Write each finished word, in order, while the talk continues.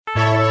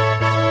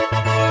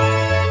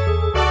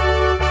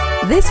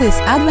This is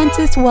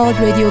Adventist World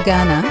Radio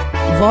Ghana,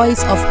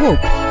 Voice of Hope.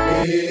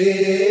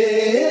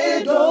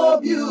 AWR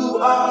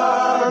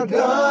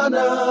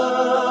Ghana,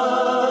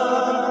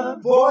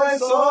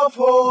 Voice of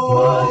Hope.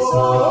 Voice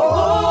of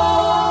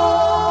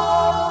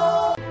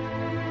Hope.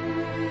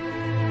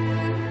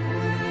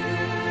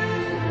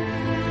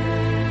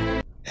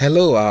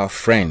 Hello, our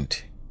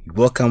friend.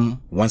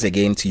 Welcome once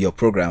again to your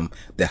program,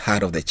 The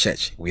Heart of the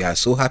Church. We are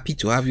so happy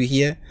to have you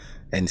here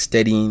and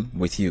studying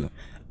with you.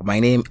 My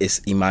name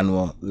is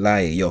Emmanuel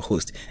Lai, your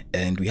host,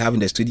 and we have in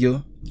the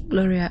studio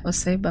Gloria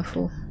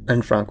Osei-Bafo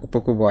and Frank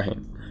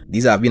Opoku-Boahen.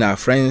 These have been our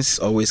friends,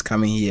 always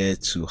coming here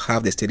to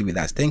have the study with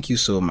us. Thank you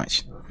so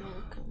much.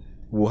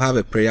 We'll have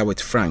a prayer with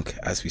Frank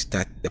as we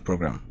start the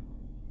program.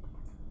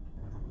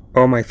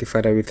 Almighty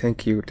Father, we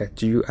thank you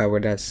that you are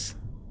with us.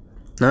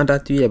 Now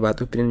that we are about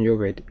to open your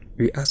word,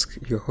 we ask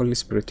your Holy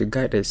Spirit to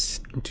guide us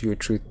into your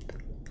truth.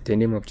 In the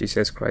name of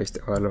Jesus Christ,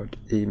 our Lord.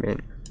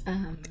 Amen.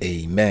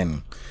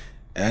 Amen.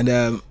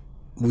 And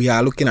we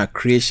are looking at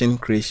creation.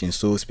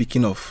 So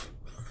speaking of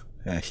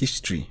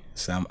history,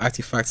 some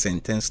artifacts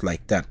and things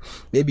like that,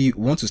 maybe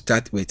we want to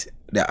start with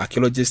the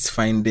archaeologists'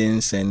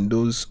 findings and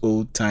those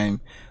old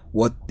time,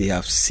 what they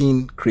have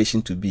seen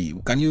creation to be.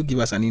 Can you give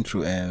us an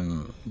intro,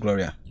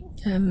 Gloria?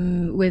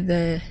 With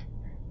the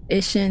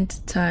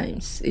ancient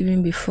times,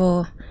 even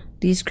before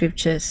these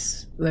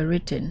scriptures were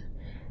written,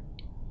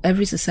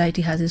 every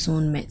society has its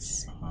own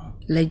myths,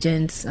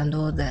 legends and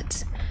all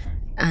that.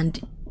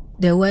 And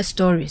there were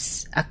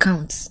stories,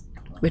 accounts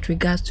with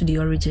regards to the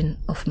origin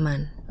of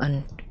man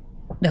and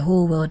the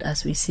whole world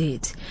as we see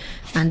it.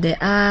 And there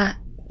are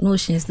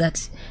notions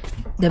that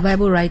the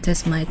Bible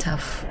writers might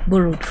have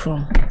borrowed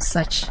from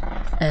such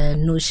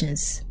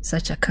notions,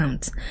 such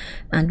accounts.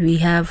 And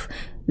we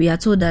are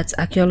told that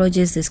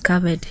archaeologists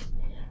discovered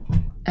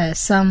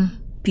some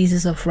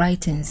pieces of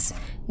writings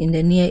in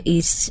the Near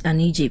East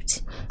and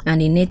Egypt,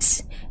 and in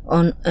it,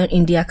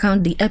 in the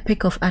account, the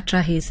Epic of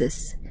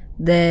Atrahasis,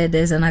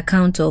 there's an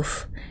account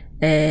of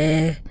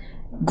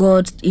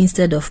God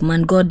instead of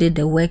man. God did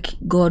the work.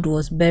 God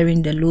was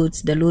bearing the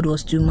loads. The load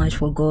was too much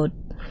for God,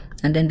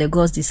 and then the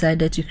gods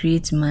decided to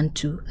create man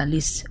to at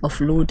least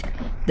offload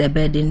the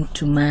burden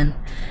to man.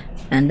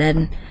 And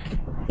then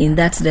in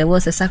that there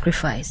was a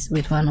sacrifice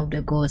with one of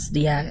the gods.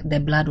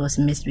 The blood was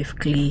mixed with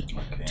clay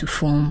to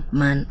form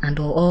man, and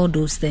all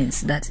those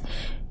things that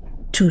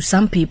to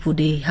some people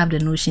they have the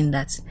notion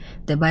that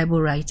the Bible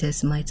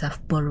writers might have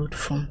borrowed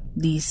from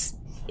these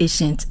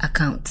ancient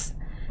accounts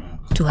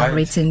to have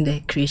written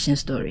the creation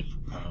story.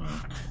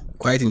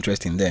 Quite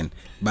interesting then.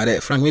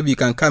 But Frank, maybe you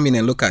can come in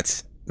and look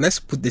at, let's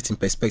put this in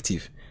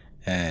perspective,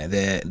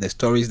 the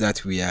stories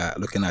that we are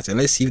looking at, and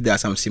let's see if there are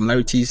some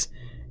similarities,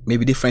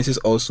 maybe differences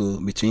also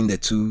between the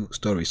two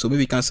stories. So maybe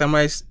we can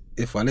summarize,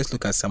 let's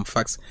look at some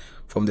facts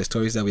from the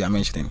stories that we are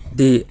mentioning.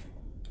 The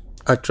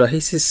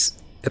Atrahasis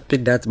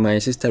epic that my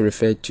sister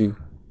referred to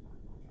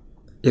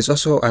is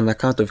also an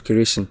account of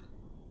creation.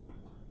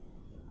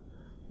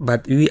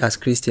 But we as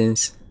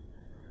Christians,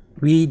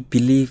 we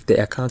believe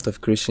the account of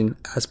creation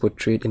as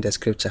portrayed in the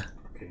scripture.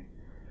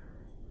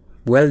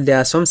 Well, there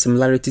are some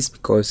similarities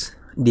because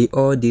they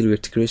all deal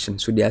with creation,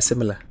 so they are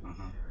similar.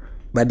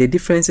 But the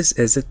differences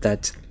is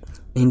that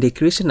in the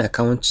creation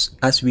accounts,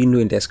 as we know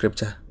in the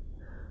scripture,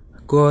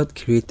 God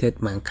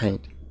created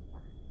mankind.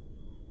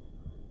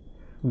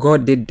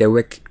 God did the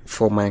work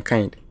for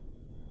mankind.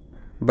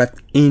 But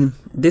in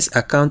this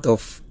account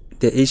of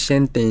the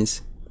ancient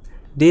things,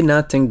 they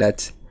now think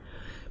that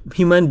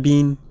human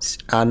beings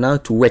are now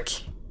to work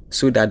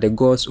so that the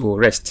gods will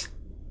rest.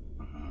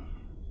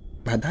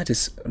 But that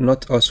is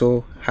not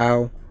also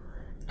how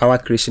our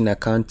creation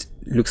account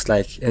looks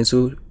like, and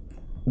so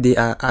they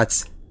are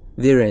at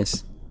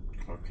variance.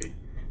 Okay.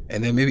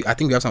 And then maybe I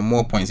think we have some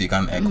more points you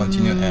can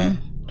continue.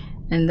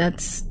 And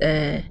that's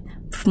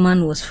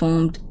man was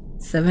formed,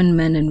 7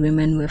 men and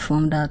women were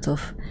formed out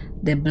of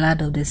the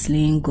blood of the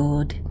slain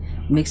God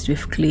mixed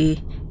with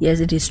clay.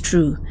 Yes, it is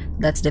true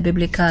that the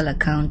biblical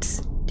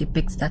account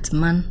depicts that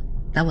man,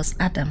 that was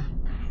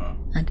Adam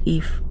and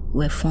Eve,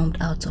 were formed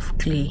out of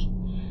clay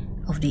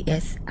of the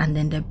earth and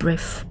then the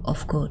breath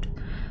of God.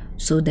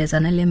 So there's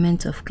an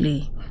element of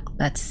clay,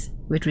 but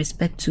with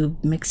respect to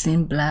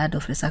mixing blood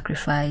of a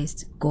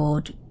sacrificed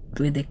God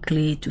with the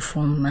clay to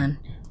form man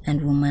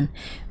and woman,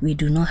 we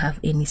do not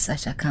have any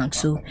such account.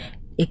 So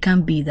it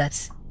can be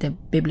that the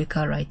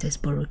biblical writers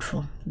borrowed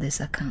from this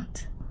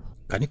account.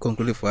 Can you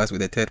conclude for us with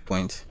the third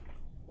point,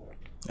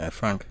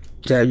 Frank?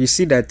 Yeah, you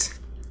see that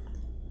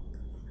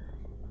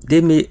they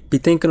may be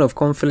thinking of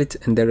conflict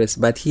and the rest,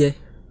 but here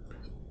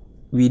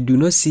we do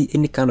not see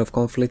any kind of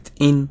conflict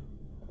in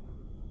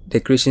the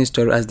creation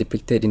story as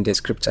depicted in the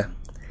scripture.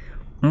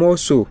 More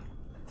so,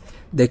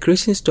 the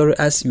creation story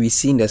as we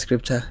see in the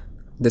scripture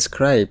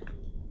describes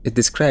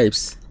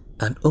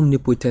an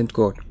omnipotent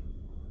God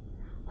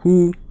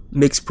who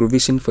makes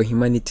provision for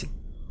humanity,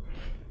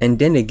 and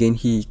then again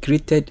he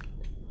created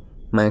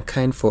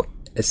mankind for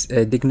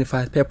a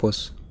dignified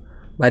purpose.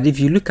 But if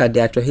you look at the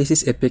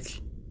Atrahasis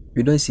epic,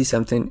 you don't see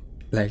something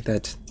like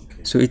that.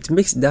 So it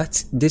makes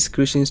that this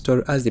creation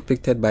story as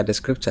depicted by the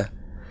scripture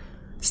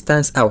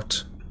stands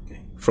out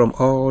from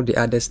all the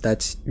others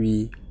that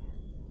we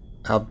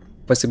have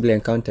possibly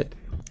encountered.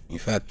 In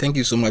fact, thank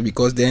you so much,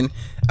 because then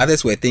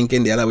others were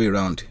thinking the other way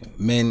around.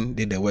 Men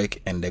did the work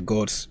and the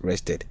gods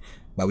rested.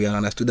 But we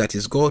understood that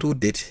it's God who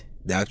did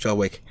the actual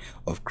work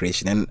of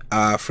creation. And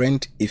our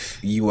friend,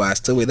 if you are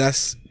still with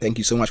us, thank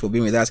you so much for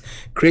being with us.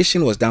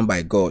 Creation was done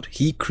by God.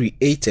 He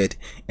created,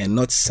 and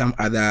not some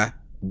other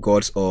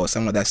gods or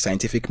some other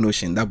scientific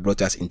notion that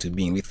brought us into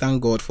being. We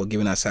thank God for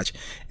giving us such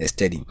a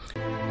study.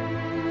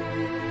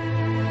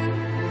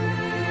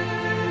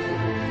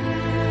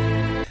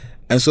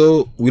 And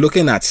so we're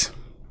looking at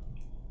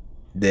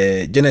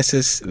the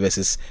Genesis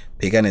versus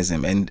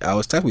paganism, and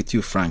I'll start with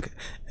you, Frank.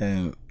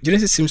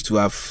 Genesis seems to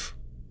have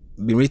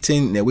been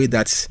written in a way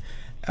that,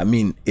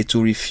 it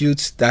will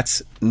refute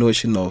that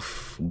notion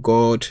of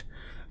God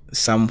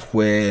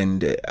somewhere,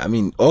 and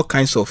all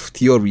kinds of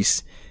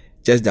theories,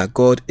 just that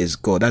God is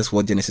God. That's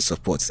what Genesis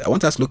supports. I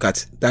want us to look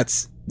at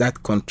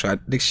that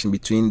contradiction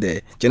between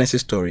the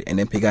Genesis story and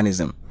then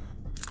paganism.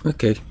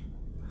 Okay.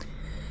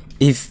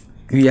 If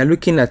we are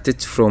looking at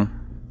it from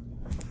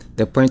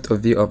the point of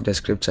view of the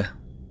scripture,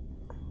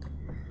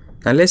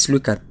 now let's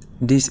look at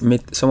this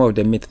myth, some of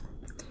the myth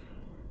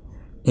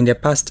in the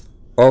past,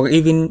 or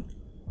even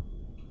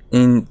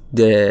in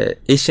the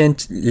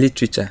ancient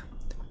literature.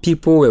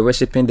 People were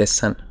worshipping the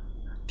sun,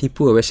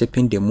 people were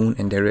worshipping the moon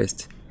and the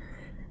rest.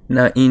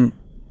 Now, in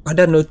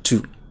order not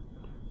to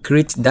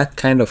create that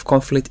kind of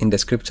conflict in the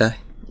scripture,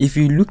 if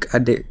you look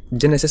at the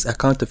Genesis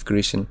account of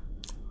creation,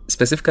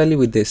 specifically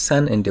with the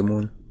sun and the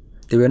moon,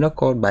 they were not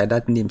called by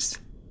that names.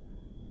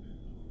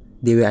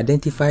 They were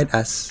identified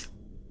as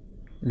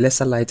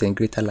lesser lights and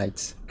greater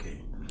lights. Okay.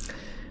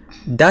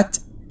 That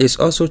is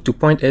also to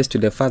point us to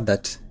the fact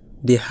that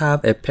they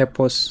have a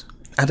purpose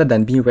other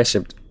than being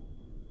worshipped.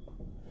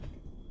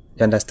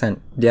 You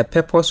understand? Their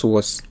purpose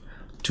was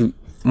to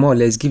more or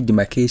less give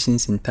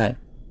demarcations in time,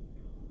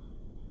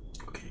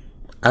 Okay.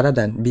 other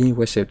than being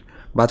worshipped.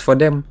 But for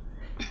them,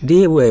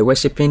 they were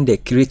worshipping the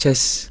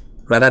creatures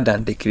rather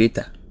than the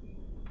creator.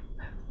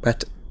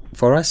 But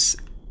for us,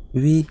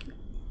 we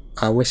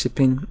are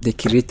worshipping the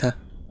creator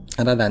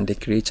other than the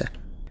creature.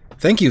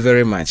 Thank you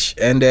very much.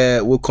 And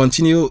we'll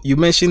continue. You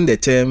mentioned the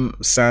term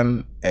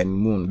sun and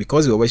moon.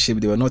 Because they were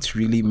worshipped, they were not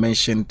really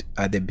mentioned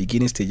at the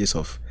beginning stages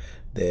of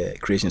the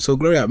creation. So,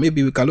 Gloria,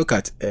 maybe we can look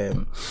at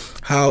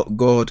how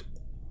God,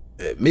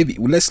 maybe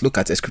let's look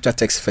at a scripture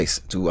text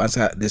first to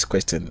answer this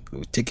question.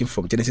 We'll take it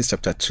from Genesis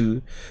chapter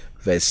 2,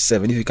 verse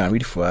 7. If you can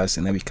read for us,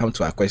 and then we come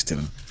to our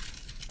question.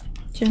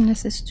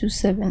 Genesis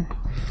 2:7.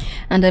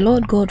 And the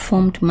Lord God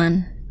formed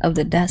man of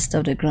the dust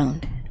of the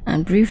ground,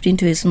 and breathed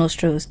into his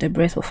nostrils the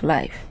breath of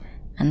life,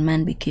 and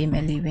man became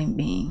a living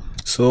being.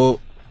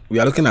 So we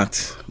are looking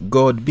at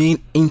God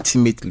being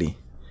intimately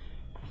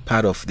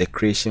part of the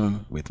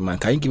creation with man.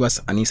 Can you give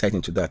us an insight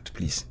into that,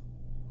 please?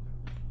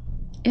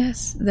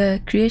 Yes,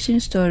 the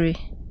creation story,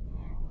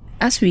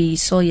 as we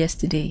saw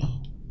yesterday,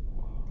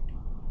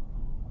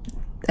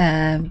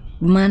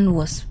 man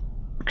was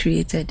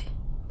created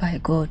by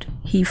God.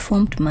 He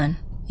formed man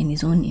in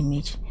his own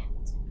image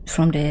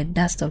from the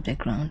dust of the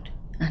ground,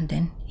 and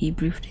then he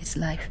breathed his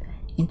life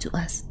into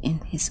us in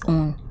his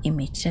own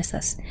image, just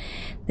as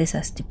this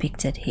is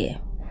depicted here.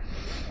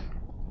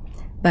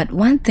 But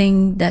one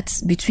thing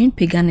that's between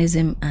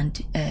paganism and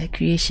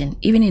creation,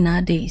 even in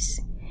our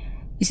days,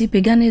 you see,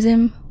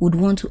 paganism would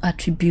want to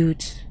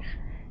attribute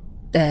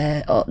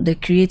the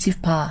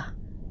creative power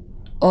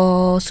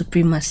or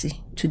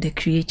supremacy to the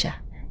creature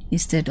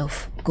instead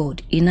of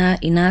God. In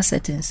our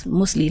settings,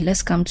 mostly,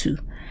 let's come to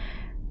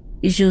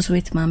issues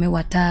with Mame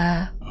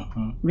Wata,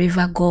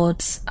 river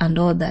gods, and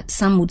all that.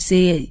 Some would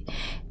say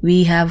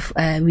we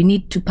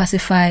need to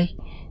pacify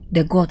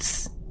the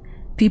gods.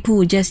 People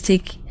would just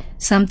take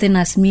something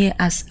as mere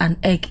as an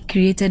egg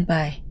created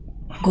by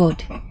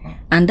God,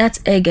 and that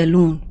egg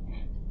alone,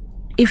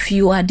 if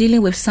you are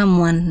dealing with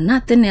someone,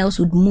 nothing else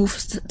would move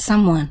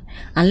someone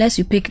unless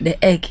you pick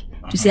the egg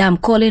to say, I'm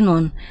calling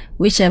on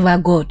whichever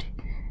God.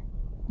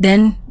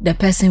 Then the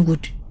person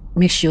would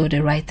make sure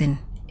the right thing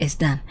is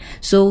done.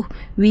 So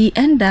we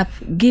end up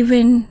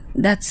giving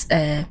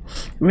that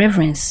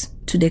reverence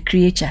to the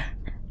creature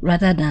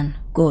rather than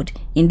God.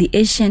 In the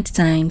ancient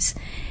times,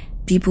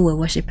 people were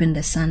worshipping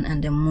the sun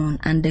and the moon,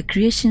 and the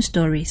creation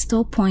story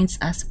still points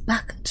us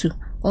back to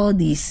all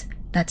these,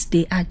 that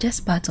they are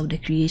just part of the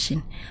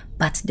creation,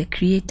 but the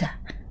creator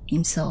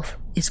himself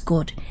is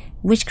God,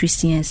 which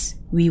Christians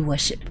we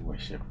worship.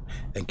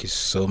 Thank you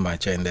so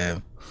much.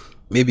 And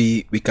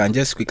maybe we can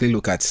just quickly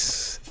look at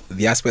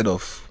the aspect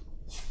of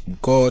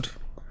God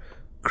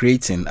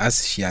creating,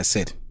 as she has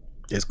said.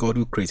 It's God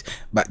who creates.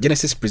 But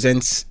Genesis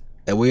presents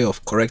a way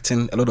of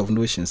correcting a lot of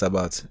notions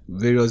about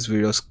various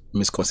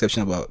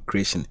misconceptions about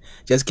creation.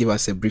 Just give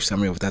us a brief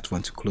summary of that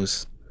one to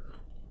close.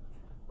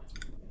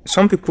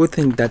 Some people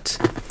think that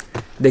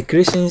the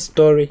creation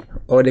story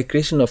or the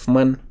creation of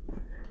man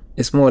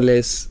is more or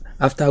less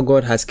after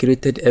God has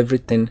created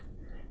everything,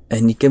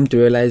 and he came to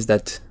realize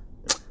that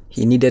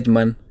he needed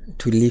man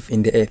to live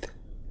in the earth.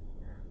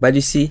 But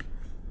you see,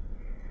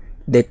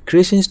 the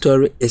creation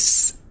story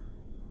is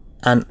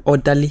an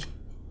orderly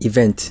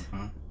event.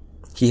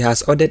 He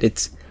has ordered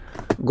it.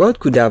 God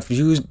could have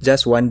used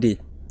just one day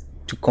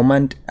to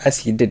command as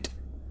he did.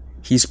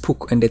 He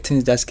spoke and the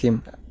things just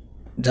came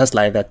just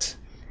like that.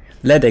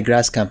 Let the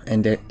grass come,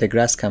 and the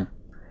grass come.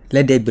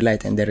 Let there be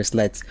light, and there is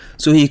light.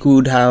 So he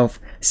could have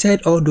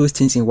said all those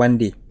things in one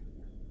day.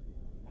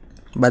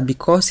 But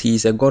because he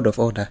is a God of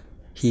order,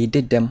 he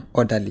did them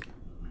orderly.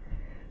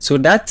 So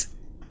that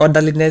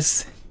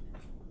orderliness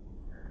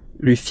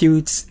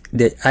refutes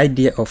the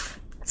idea of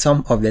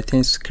some of the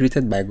things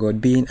created by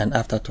God being an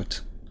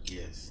afterthought.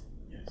 Yes.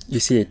 You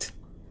see it?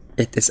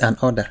 It is an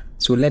order.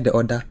 So let the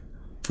order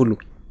follow.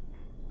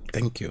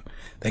 Thank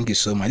you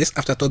so much. This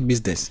afterthought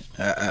business,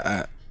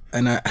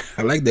 and I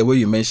like the way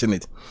you mention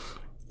it.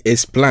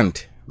 It's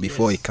planned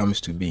before it comes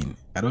to being.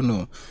 I don't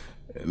know,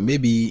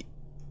 maybe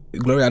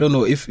Gloria, I don't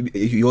know if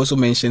you also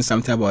mentioned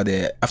something about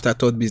the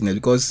afterthought business,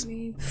 because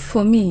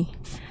for me,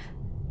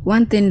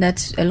 one thing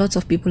that a lot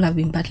of people have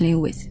been battling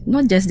with,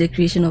 not just the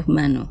creation of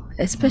man,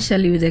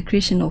 especially with the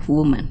creation of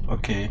woman.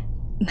 Okay.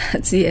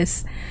 That's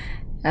yes.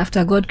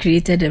 After God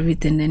created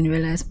everything, then you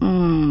realize,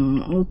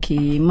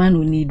 okay, man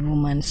will need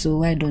woman, so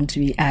why don't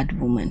we add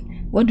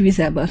woman? What do we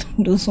say about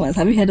those ones?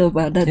 Have you heard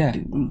about that?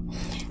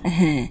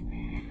 Yeah.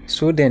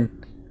 So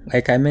then,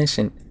 like I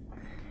mentioned,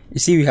 you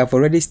see, we have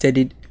already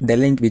studied the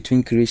link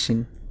between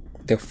creation,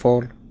 the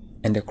fall,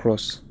 and the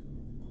cross.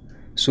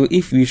 So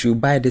if we should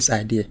buy this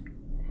idea,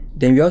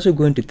 then we're also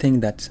going to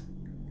think that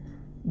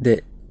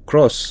the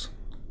cross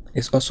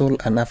is also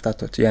an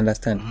afterthought. You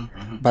understand?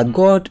 But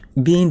God,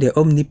 being the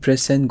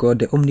omnipresent God,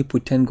 the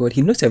omnipotent God,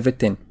 he knows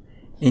everything.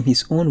 In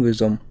his own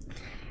wisdom,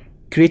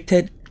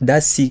 created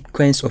that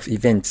sequence of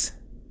events.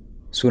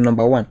 So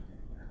number 1,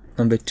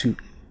 number 2,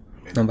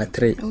 number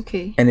 3.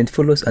 Okay. And it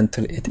follows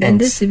until it Then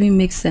ends. this even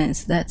makes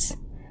sense that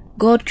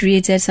God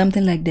created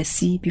something like the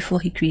sea before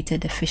he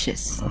created the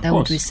fishes that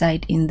would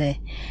reside in there.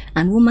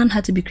 And woman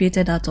had to be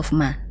created out of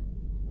man.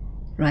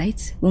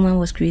 Right? Woman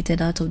was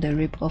created out of the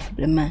rib of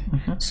the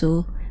man.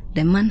 So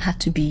the man had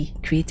to be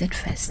created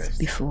first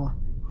before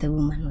the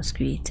woman was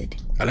created.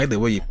 I like the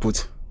way you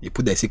put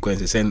the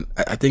sequences, and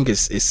I think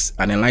it's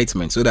an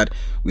enlightenment, so that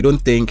we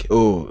don't think,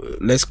 oh,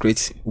 let's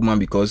create woman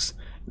because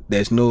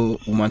there's no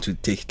woman to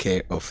take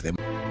care of them.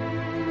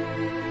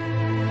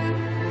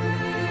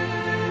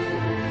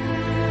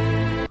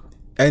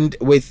 And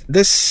with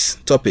this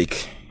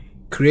topic,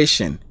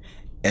 creation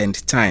and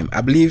time,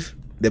 I believe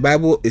the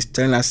Bible is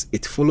telling us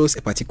it follows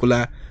a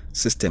particular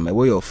system, a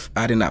way of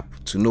adding up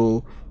to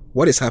know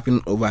what is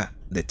happening over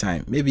the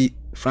time. Maybe,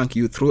 Frank,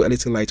 you throw a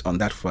little light on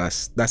that for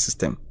us, that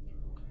system.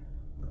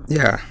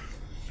 Yeah.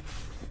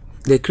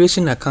 The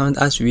creation account,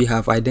 as we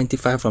have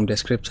identified from the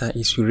scripture,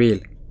 is real.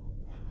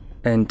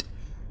 And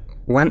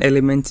one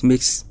element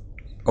makes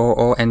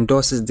or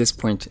endorses this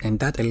point, and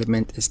that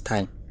element is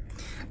time.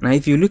 Now,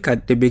 if you look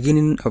at the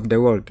beginning of the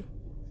world,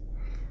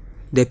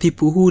 the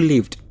people who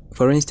lived,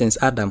 for instance,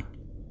 Adam,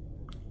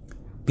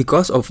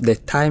 because of the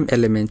time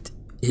element,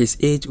 his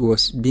age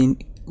was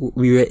being,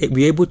 we were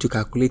able to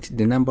calculate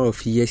the number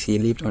of years he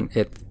lived on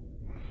earth.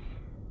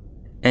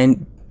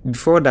 And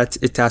before that,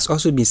 it has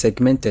also been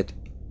segmented.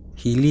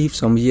 He lived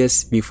some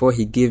years before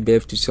he gave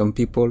birth to some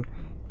people,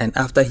 and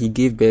after he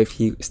gave birth,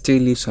 he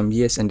still lived some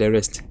years and the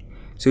rest.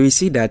 So we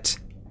see that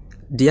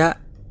their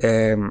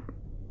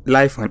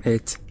life on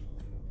earth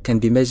can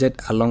be measured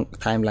along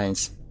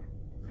timelines.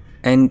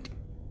 And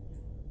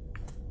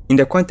in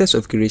the context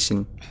of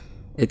creation,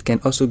 it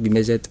can also be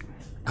measured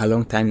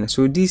along timelines.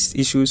 So these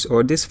issues,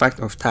 or this fact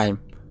of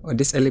time, or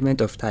this element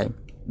of time,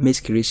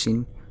 makes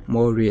creation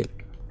more real.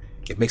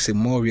 It makes it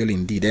more real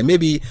indeed. And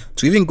maybe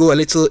to even go a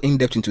little in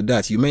depth into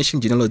that, you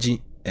mentioned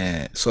genealogy,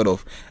 sort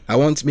of. I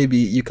want, maybe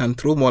you can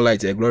throw more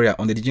light, Gloria,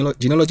 on the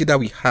genealogy that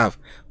we have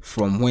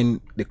from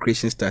when the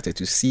creation started,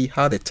 to see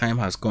how the time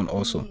has gone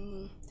also.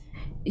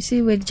 You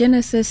see, with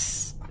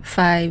Genesis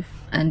 5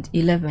 and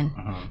 11,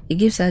 it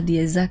gives us the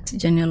exact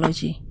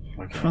genealogy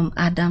from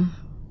Adam,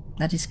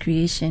 that is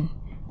creation,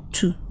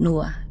 to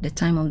Noah, the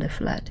time of the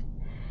flood,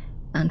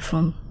 and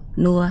from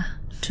Noah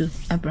to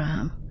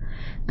Abraham.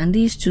 And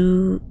these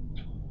two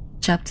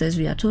chapters,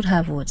 we are told,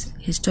 have what?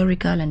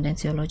 Historical and then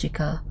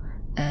theological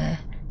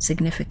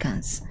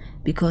significance,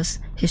 because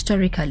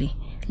historically,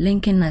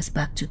 linking us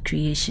back to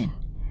creation,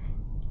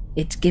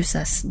 it gives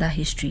us that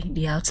history,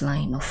 the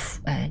outline of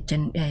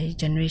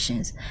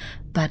generations,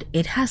 but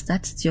it has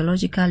that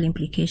theological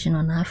implication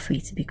on our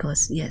faith,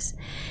 because yes,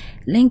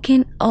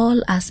 linking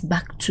all us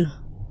back to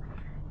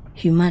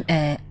human,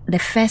 the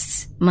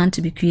first man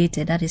to be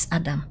created, that is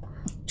Adam,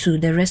 to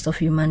the rest of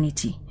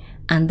humanity,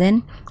 and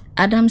then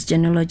Adam's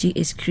genealogy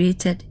is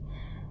created,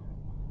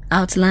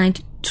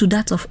 outlined to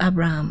that of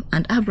Abraham,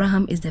 and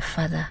Abraham is the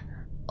father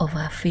of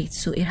our faith.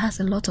 So it has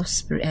a lot of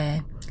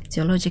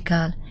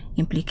theological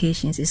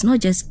implications. It's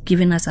not just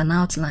giving us an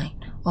outline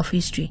of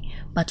history,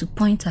 but to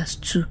point us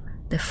to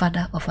the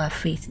father of our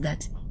faith,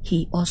 that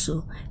he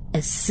also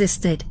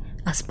existed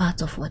as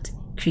part of what?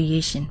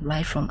 Creation,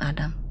 right from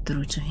Adam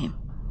through to him.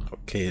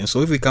 Okay, and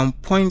so if we can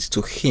point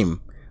to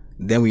him,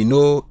 then we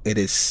know it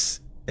is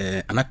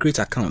an accurate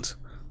account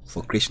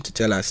for creation to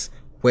tell us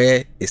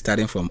where it's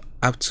starting from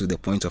up to the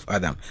point of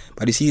Adam.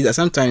 But you see that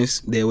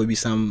sometimes there will be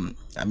some,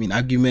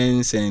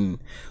 arguments and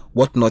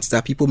whatnot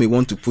that people may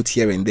want to put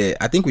here and there.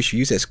 I think we should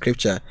use a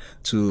scripture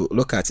to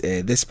look at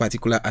this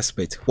particular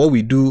aspect. What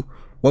we do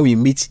when we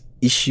meet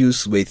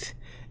issues with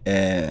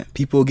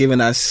people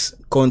giving us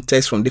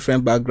context from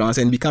different backgrounds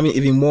and becoming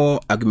even more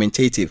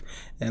argumentative.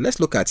 Let's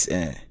look at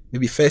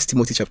maybe 1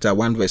 Timothy chapter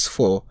 1 verse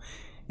 4,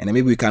 and then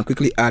maybe we can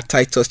quickly add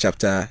Titus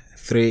chapter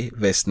 3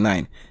 verse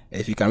 9.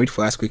 If you can read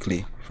for us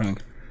quickly,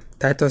 Frank.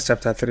 Titus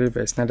chapter 3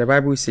 verse 9, the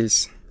Bible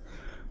says,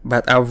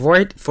 "But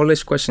avoid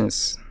foolish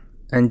questions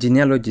and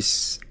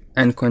genealogies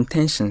and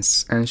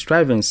contentions and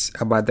strivings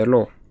about the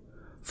law,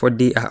 for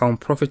they are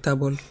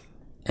unprofitable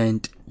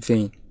and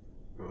vain."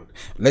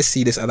 Let's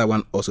see this other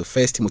one also.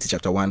 1 Timothy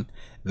chapter 1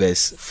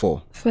 verse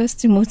 4. 1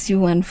 Timothy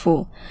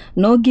 1:4.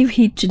 "Nor give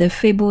heed to the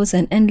fables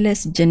and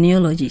endless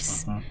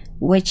genealogies,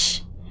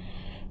 which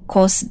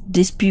cause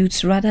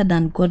disputes rather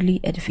than godly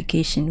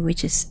edification,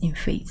 which is in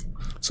faith."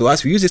 So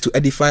as we use it to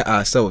edify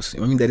ourselves,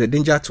 there's a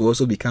danger to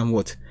also become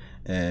what?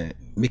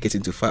 Make it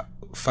into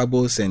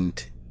fables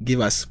and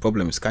give us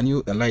problems. Can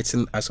you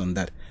enlighten us on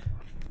that?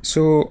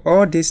 So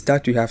all this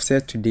that we have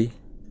said today,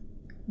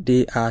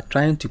 they are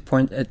trying to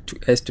point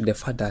to us to the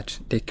fact that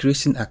the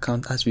creation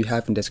account as we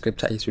have in the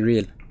scripture is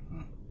real.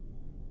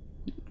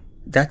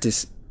 That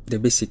is the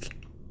basic,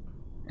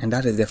 and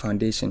that is the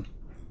foundation.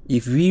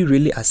 If we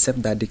really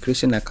accept that the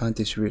creation account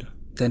is real,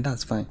 then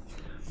that's fine.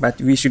 But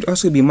we should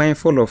also be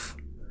mindful of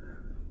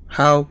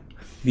how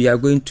we are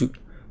going to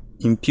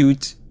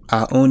impute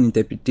our own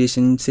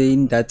interpretation,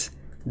 saying that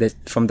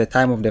from the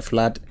time of the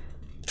flood,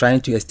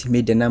 trying to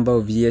estimate the number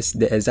of years,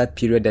 the exact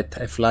period that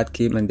a flood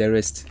came and the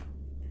rest.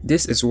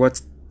 This is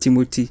what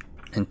Timothy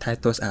and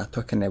Titus are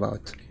talking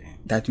about,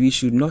 that we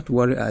should not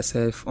worry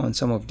ourselves on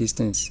some of these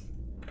things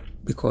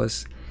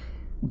because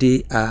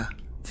they are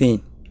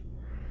vain.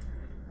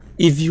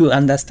 If you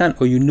understand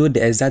or you know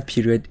the exact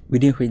period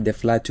within which the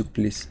flood took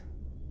place,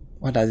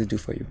 what does it do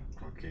for you?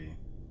 Okay.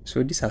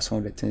 So these are some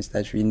of the things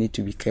that we need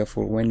to be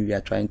careful when we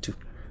are trying to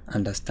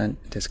understand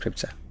the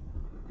scripture.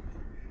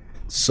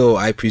 So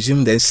I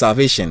presume then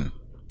salvation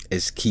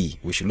is key.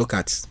 We should look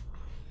at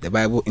the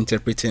Bible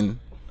interpreting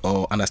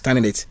or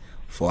understanding it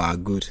for our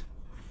good,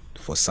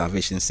 for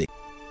salvation's sake.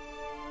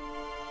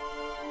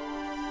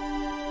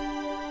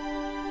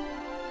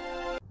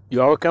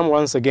 You are welcome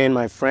once again,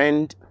 my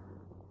friend.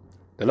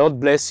 The Lord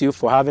bless you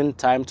for having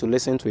time to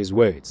listen to His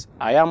words.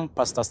 I am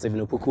Pastor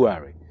Stephen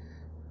Opokuari.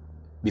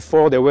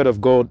 Before the word of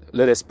God,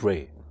 let us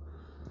pray.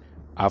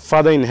 Our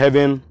Father in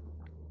heaven,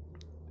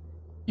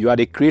 you are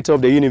the creator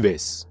of the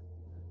universe.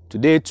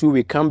 Today too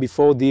we come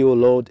before Thee, O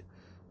Lord,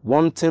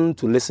 wanting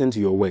to listen to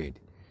your word.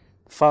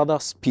 Father,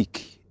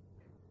 speak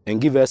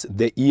and give us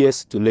the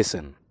ears to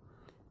listen.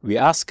 We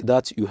ask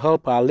that you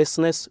help our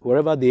listeners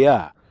wherever they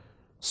are,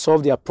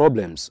 solve their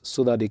problems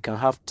so that they can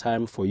have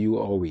time for you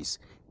always.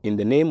 In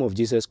the name of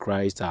Jesus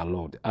Christ our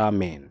Lord.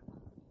 Amen.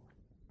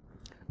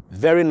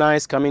 Very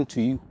nice coming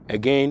to you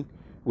again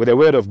with the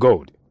word of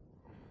God.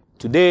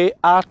 Today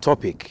our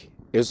topic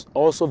is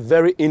also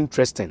very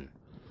interesting,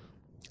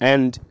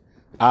 and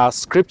our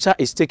scripture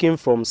is taken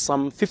from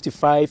Psalm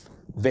 55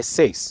 verse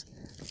 6.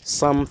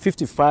 Psalm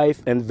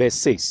 55 and verse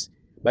 6.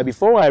 But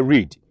before I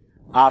read,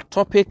 our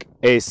topic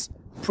is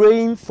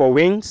praying for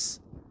wings.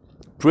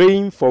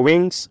 Praying for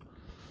wings.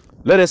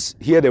 Let us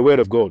hear the word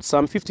of God.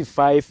 Psalm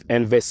 55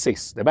 and verse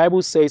 6. The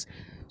Bible says,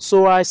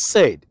 "So I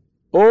said,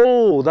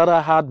 oh, that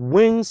I had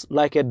wings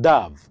like a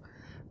dove.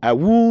 I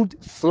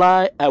would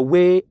fly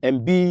away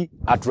and be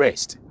at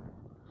rest."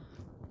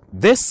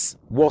 This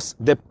was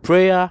the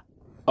prayer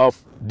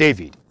of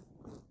David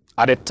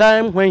at a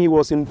time when he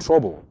was in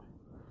trouble.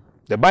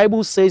 The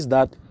Bible says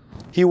that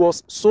he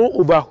was so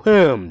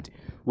overwhelmed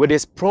with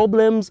his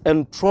problems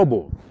and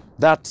trouble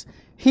that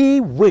he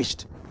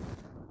wished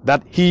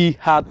that he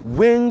had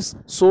wings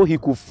so he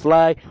could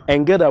fly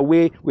and get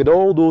away with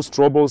all those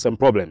troubles and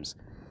problems.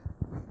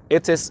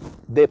 It is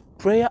the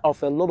prayer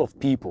of a lot of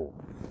people.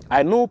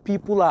 I know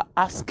people are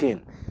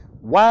asking,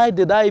 why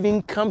did I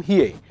even come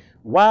here?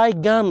 Why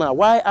Ghana?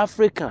 Why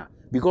Africa?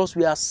 Because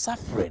we are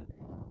suffering.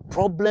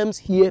 Problems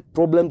here,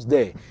 problems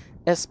there.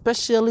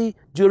 Especially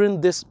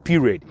during this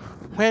period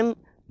when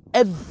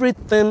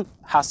everything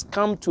has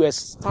come to a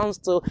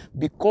standstill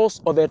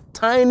because of a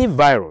tiny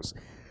virus.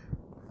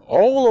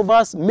 All of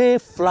us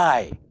might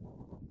fly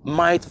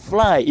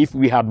if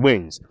we had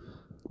wings.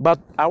 But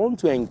I want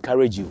to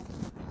encourage you.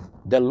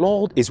 The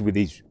Lord is with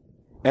you,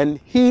 and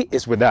He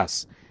is with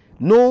us.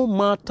 No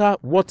matter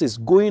what is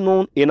going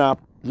on in our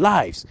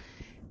lives,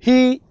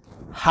 He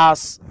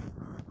has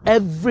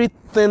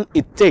everything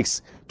it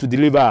takes to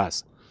deliver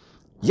us.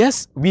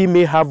 Yes, we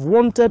may have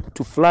wanted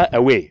to fly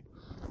away,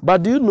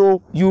 but do you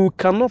know you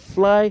cannot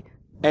fly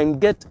and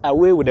get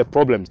away with the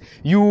problems?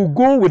 You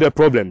go with the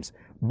problems.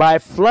 By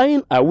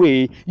flying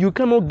away, you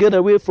cannot get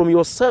away from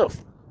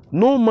yourself.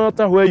 No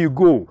matter where you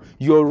go,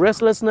 your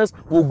restlessness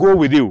will go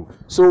with you.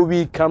 So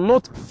we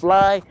cannot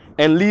fly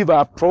and leave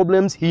our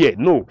problems here.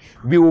 No,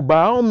 we will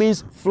by all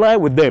means fly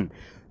with them.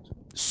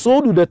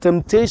 So do the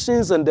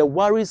temptations and the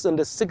worries and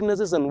the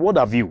sicknesses and what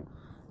have you.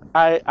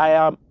 I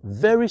am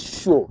very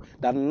sure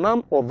that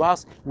none of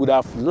us would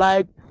have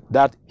liked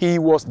that he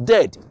was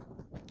dead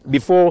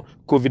before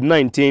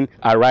COVID-19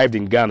 arrived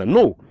in Ghana.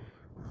 No,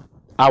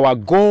 our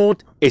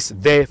God is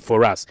there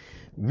for us.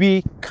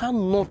 We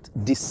cannot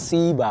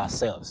deceive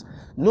ourselves.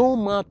 No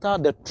matter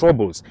the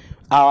troubles,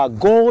 our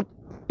God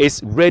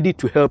is ready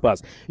to help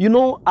us. You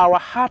know, our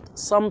heart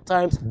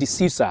sometimes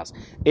deceives us.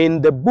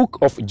 In the book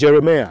of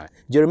Jeremiah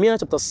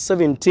chapter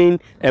 17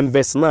 and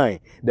verse 9,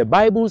 the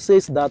Bible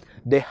says that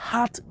the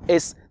heart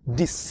is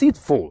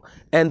deceitful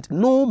and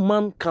no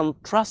man can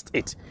trust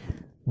it.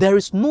 There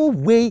is no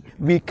way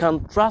we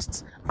can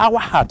trust our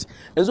heart.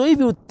 And so if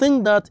you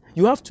think that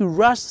you have to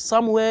rush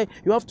somewhere,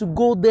 you have to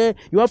go there,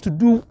 you have to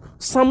do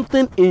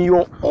something in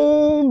your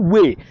own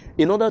way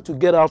in order to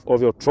get out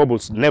of your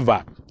troubles,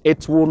 never.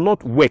 It will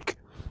not work.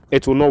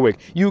 It will not work.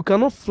 You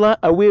cannot fly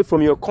away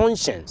from your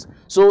conscience.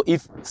 So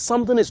if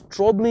something is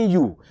troubling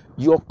you,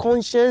 your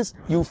conscience,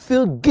 you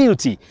feel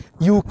guilty,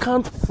 you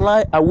can't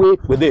fly away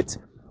with it.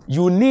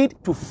 You need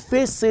to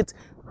face it,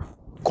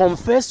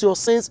 confess your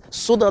sins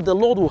so that the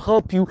Lord will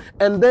help you,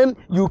 and then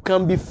you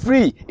can be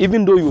free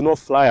even though you will not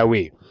fly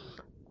away.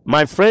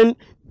 My friend,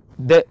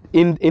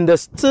 in the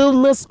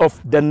stillness of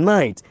the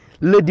night,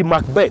 Lady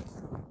Macbeth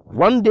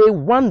one day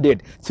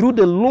wandered through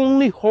the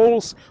lonely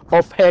halls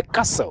of her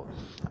castle,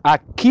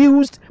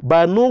 accused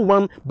by no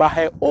one but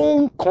her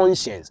own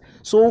conscience.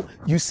 So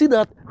you see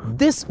that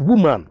this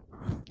woman,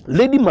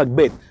 Lady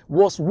Macbeth,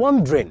 was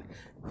wondering.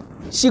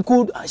 She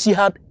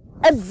had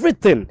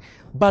everything,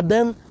 but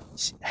then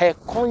her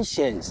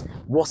conscience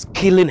was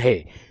killing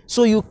her.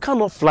 So you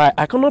cannot fly.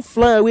 I cannot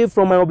fly away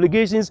from my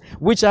obligations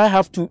which I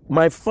have to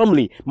my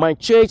family, my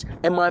church,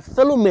 and my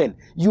fellow men.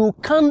 You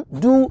can't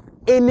do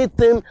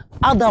anything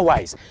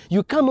otherwise.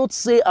 You cannot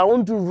say, I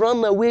want to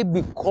run away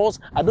because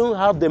I don't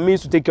have the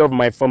means to take care of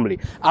my family.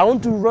 I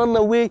want to run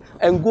away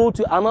and go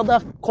to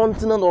another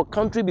continent or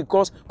country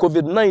because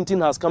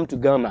COVID-19 has come to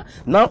Ghana.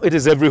 Now it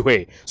is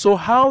everywhere. So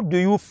how do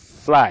you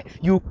fly?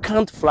 You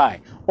can't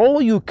fly.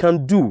 All you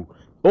can do,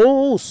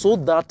 so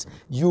that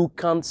you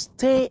can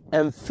stay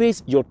and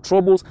face your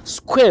troubles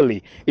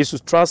squarely, is to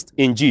trust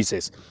in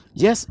Jesus.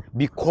 Yes,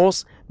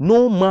 because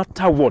no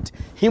matter what,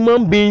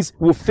 human beings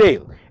will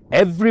fail.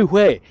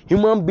 Everywhere,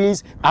 human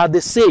beings are the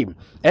same.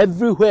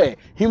 Everywhere,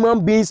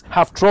 human beings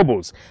have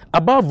troubles.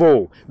 Above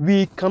all,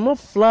 we cannot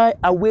fly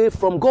away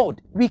from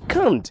God. We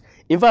can't.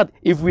 In fact,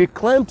 if we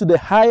climb to the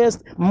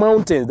highest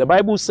mountains, the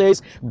Bible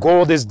says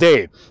God is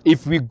there.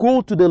 If we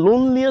go to the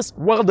loneliest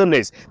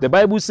wilderness, the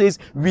Bible says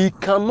we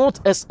cannot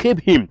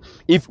escape him.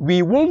 If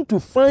we want to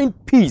find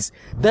peace,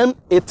 then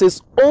it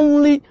is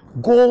only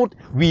God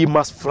we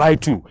must fly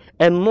to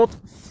and not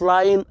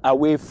flying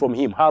away from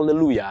him.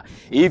 Hallelujah.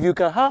 If you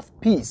can have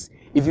peace,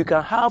 if you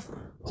can have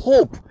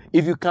hope,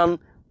 if you can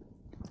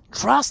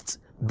trust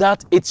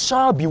that it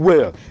shall be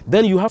well,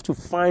 then you have to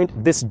find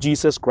this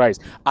Jesus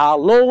Christ, our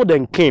Lord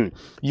and King.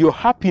 Your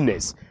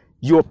happiness,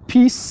 your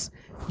peace,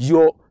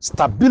 your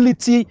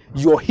stability,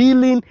 your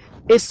healing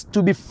is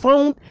to be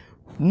found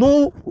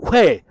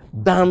nowhere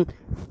than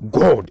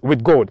God,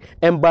 with God,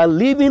 and by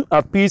living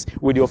at peace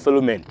with your fellow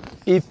men.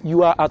 If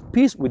you are at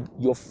peace with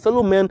your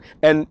fellow men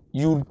and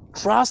you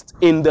trust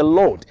in the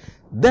Lord,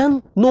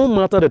 then no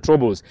matter the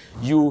troubles,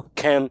 you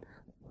can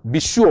be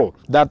sure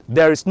that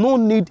there is no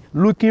need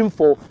looking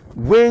for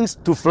wings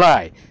to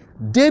fly.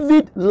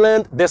 David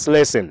learned this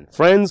lesson,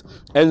 friends,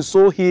 and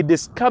so he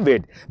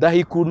discovered that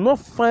he could not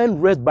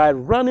find rest by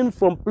running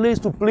from place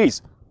to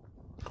place.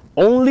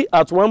 Only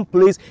at one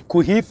place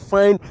could he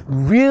find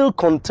real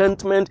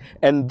contentment,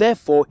 and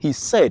therefore he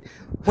said,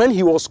 when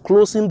he was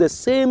closing the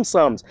same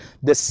Psalm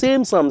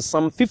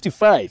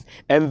 55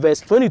 and verse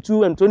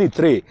 22 and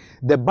 23,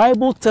 the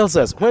Bible tells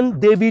us when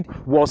David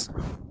was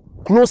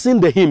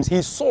closing the hymns,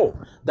 he saw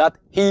that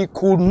he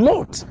could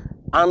not,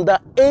 under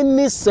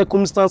any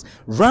circumstance,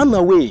 run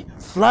away,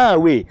 fly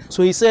away.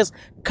 So he says,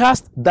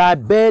 cast thy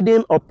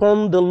burden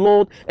upon the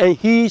Lord, and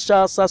he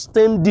shall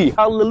sustain thee.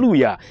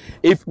 Hallelujah.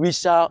 If we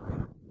shall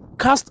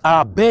cast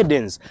our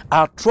burdens,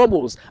 our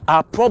troubles,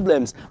 our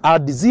problems, our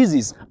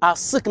diseases, our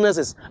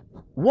sicknesses,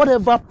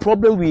 whatever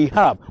problem we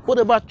have,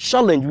 whatever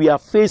challenge we are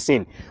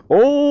facing,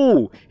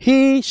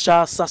 he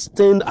shall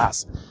sustain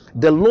us.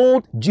 The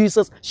Lord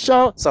Jesus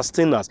shall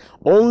sustain us.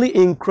 Only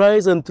in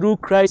Christ and through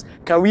Christ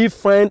can we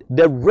find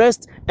the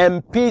rest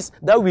and peace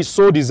that we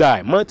so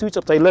desire. Matthew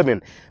chapter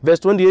 11 verse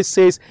 28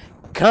 says,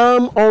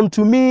 come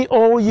unto me,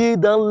 all ye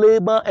that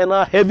labor and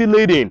are heavy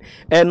laden,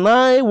 and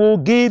I will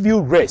give you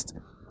rest.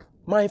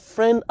 My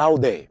friend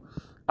out there,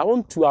 I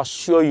want to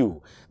assure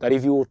you that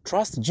if you will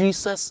trust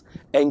Jesus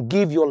and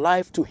give your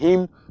life to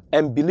him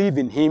and believe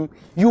in him,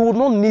 you will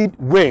not need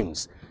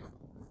wings.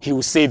 He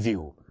will save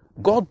you.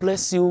 God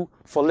bless you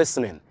for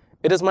listening.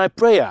 It is my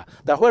prayer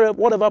that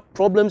whatever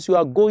problems you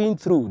are going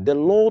through, the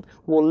Lord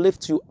will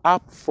lift you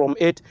up from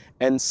it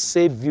and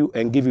save you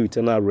and give you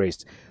eternal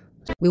rest.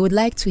 We would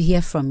like to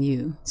hear from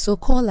you, so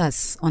call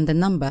us on the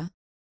number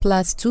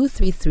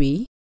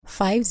 +233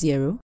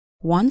 50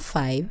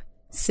 15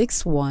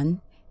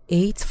 61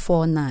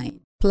 849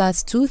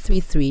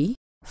 +233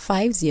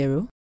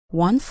 50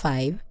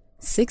 15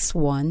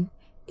 61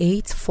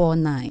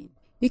 849.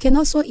 You can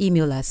also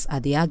email us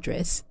at the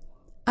address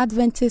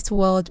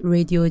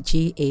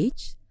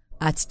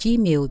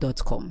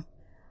adventistworldradiogh@gmail.com.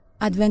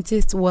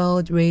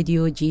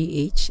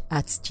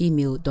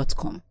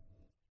 adventistworldradiogh@gmail.com.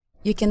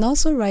 You can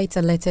also write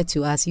a letter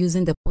to us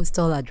using the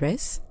postal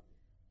address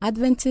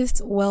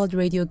Adventist World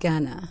Radio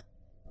Ghana,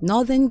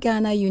 Northern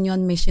Ghana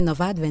Union Mission of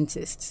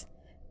Adventists,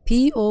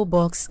 P.O.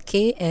 Box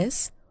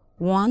KS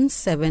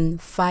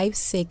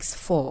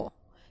 17564,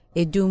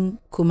 Edum,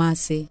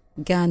 Kumasi,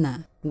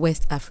 Ghana,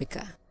 West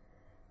Africa.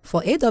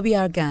 For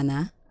AWR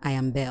Ghana, I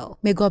am Belle.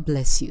 May God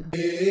bless you.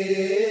 AWR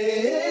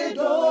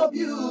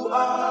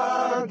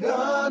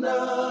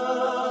Ghana,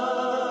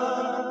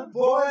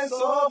 Voice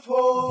of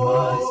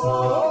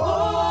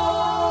Hope.